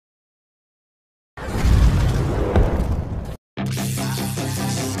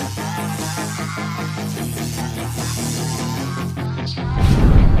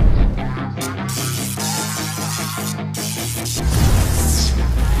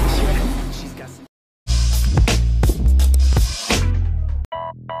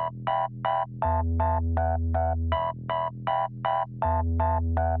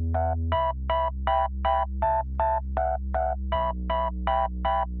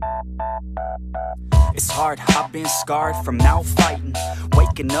It's hard, I've been scarred from out fighting.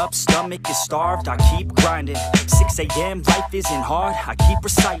 Waking up, stomach is starved, I keep grinding. 6 a.m, life isn't hard, I keep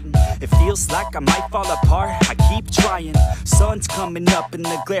reciting. It feels like I might fall apart, I keep trying. Sun's coming up and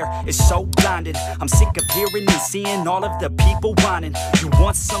the glare is so blinding. I'm sick of hearing and seeing all of the people whining. You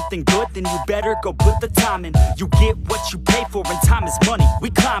want something good, then you better go put the time in. You get what you pay for and time is money, we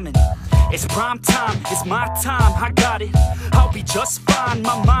climbing. It's prime time, it's my time, I got it. I'll be just fine,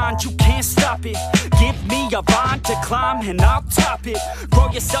 my mind, you can't stop it. Give me a vine to climb and I'll top it. Grow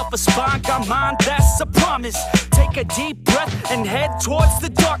yourself a spine, got mine, that's a promise. Take a deep breath and head towards the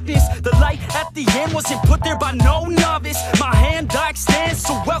darkness. The light at the end wasn't put there by no novice. My hand I extend,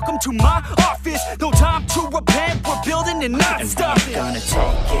 so welcome to my office. No time to repent, we're building and not stopping. And we gonna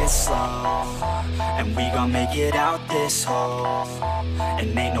take it slow, and we gon' make it out this hole.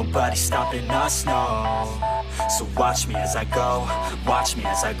 And ain't nobody stopping us, no. So watch me as I go, watch me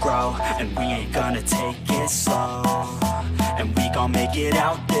as I grow. And we ain't gonna take it slow, and we gon' make it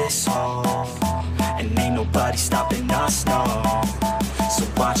out this hole. And ain't nobody stopping us, no. So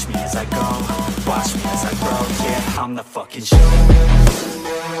watch me as I go, watch me as I grow. Yeah, I'm the fucking show.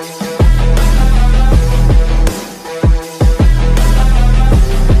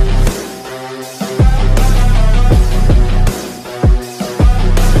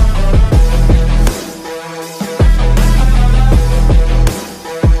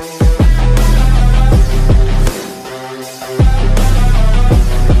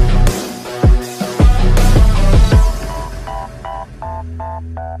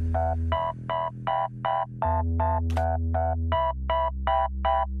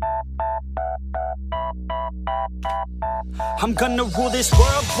 I'm gonna rule this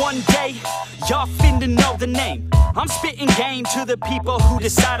world one day. Y'all finna know the name. I'm spitting game to the people who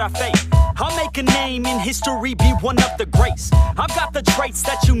decide our fate. I'll make a name in history, be one of the greats. I've got the traits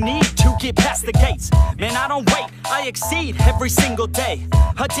that you need to get past the gates. Man, I don't wait, I exceed every single day.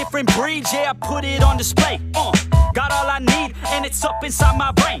 A different breed, yeah, I put it on display. Got all I need, and it's up inside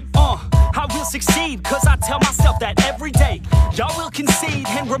my brain. I will succeed, cause I tell myself that every day. Y'all will concede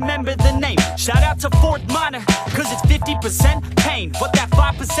and remember the name. Shout out to Fort Minor, cause it's 50% pain. But that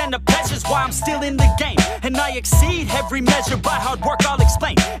 5% of pleasure's why I'm still in the game. And I exceed every measure by hard work, I'll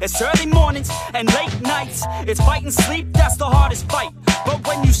explain. It's early mornings and late nights. It's fight and sleep, that's the hardest fight. But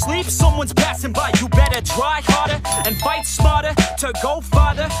when you sleep, someone's passing by. You better try harder and fight smarter to go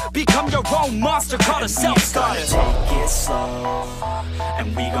farther. Become your own monster, called a self-starter. Take it slow,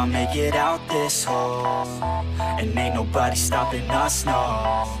 and we gon' make it out this hole. And ain't nobody stopping us,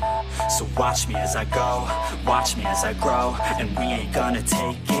 no. So watch me as I go, watch me as I grow. And we ain't gonna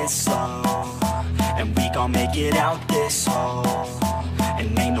take it slow, and we gon' make it out this hole.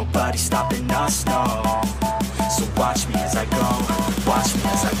 And ain't nobody stopping us, no. So watch me as I go, watch me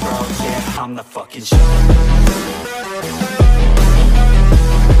as I grow. Yeah, I'm the fucking show.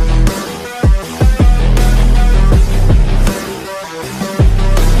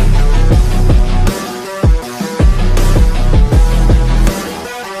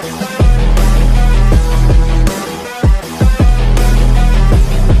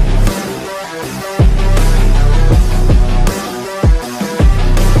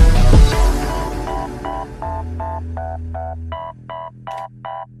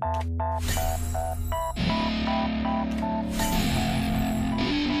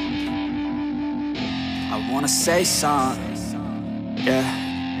 I wanna say something, yeah.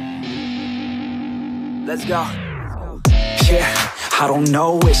 Let's go. Yeah, I don't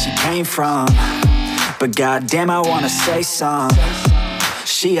know where she came from, but goddamn I wanna say something.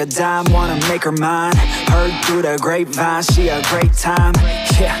 She a dime, wanna make her mine. Heard through the grapevine, she a great time.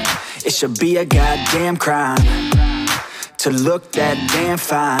 Yeah, it should be a goddamn crime to look that damn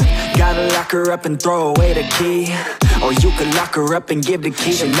fine. Gotta lock her up and throw away the key, or you could lock her up and give the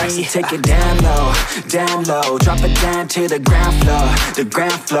key to me. Take it down low, drop it down to the ground floor, the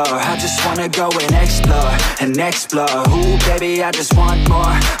ground floor. I just wanna go and explore, and explore. Ooh, baby, I just want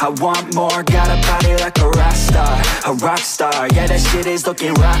more, I want more. Got a body like a rock star, a rock star. Yeah, that shit is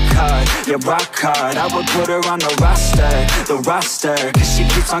looking rock hard, yeah, rock hard. I would put her on the roster, cause she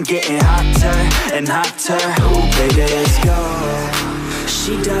keeps on getting hotter and hotter. Ooh, baby, let's go.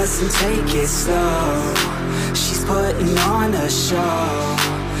 She doesn't take it slow, she's putting on a show.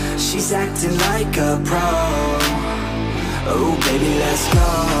 She's acting like a pro. Oh baby, let's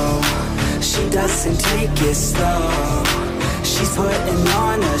go. She doesn't take it slow, she's putting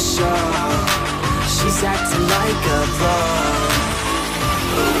on a show. She's acting like a pro.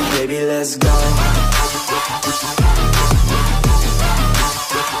 Oh baby, let's go.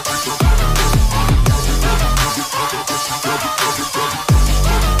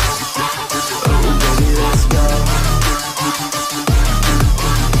 Oh baby,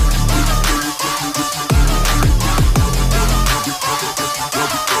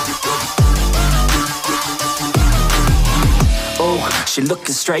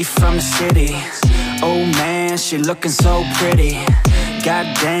 looking straight from the city. Oh man, she looking so pretty.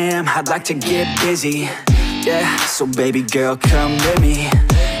 Goddamn, I'd like to get busy. Yeah, so baby girl, come with me.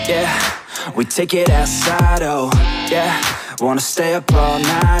 Yeah, we take it outside, oh yeah. Wanna stay up all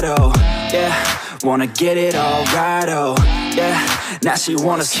night, oh yeah. Wanna get it all right, oh yeah. Now she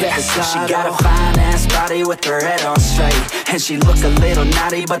wanna skip the side, she got a fine ass body with her head on straight. And she look a little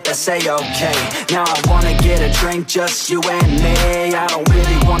naughty, but that's a-okay. Now I wanna get a drink, just you and me. I don't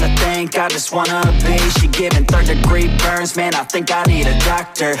really wanna think, I just wanna be. She giving third-degree burns, man, I think I need a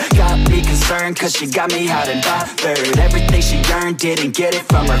doctor. Got me concerned, cause she got me hot and bothered. Everything she earned, didn't get it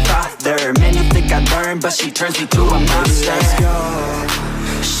from her father. Man, you think I learned, but she turns me to a monster. Let's go.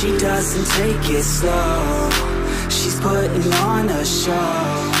 She doesn't take it slow. She's putting on a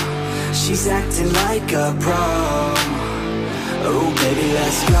show. She's acting like a pro. Oh baby,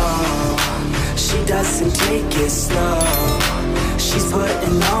 let's go. She doesn't take it slow. She's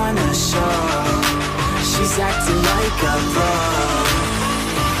putting on a show. She's acting like a pro.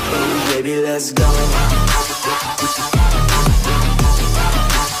 Oh baby, let's go.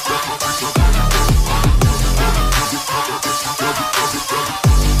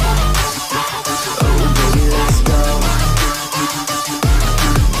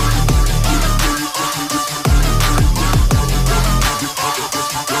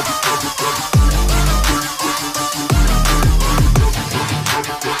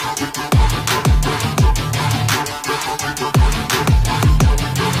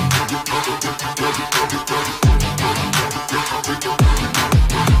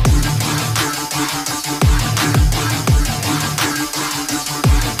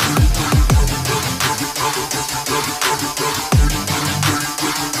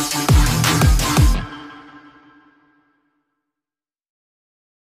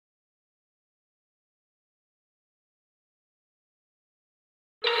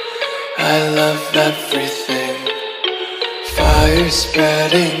 I love everything. Fire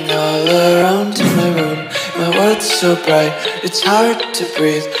spreading all around in my room. My world's so bright, it's hard to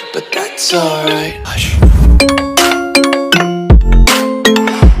breathe, but that's alright. Hush.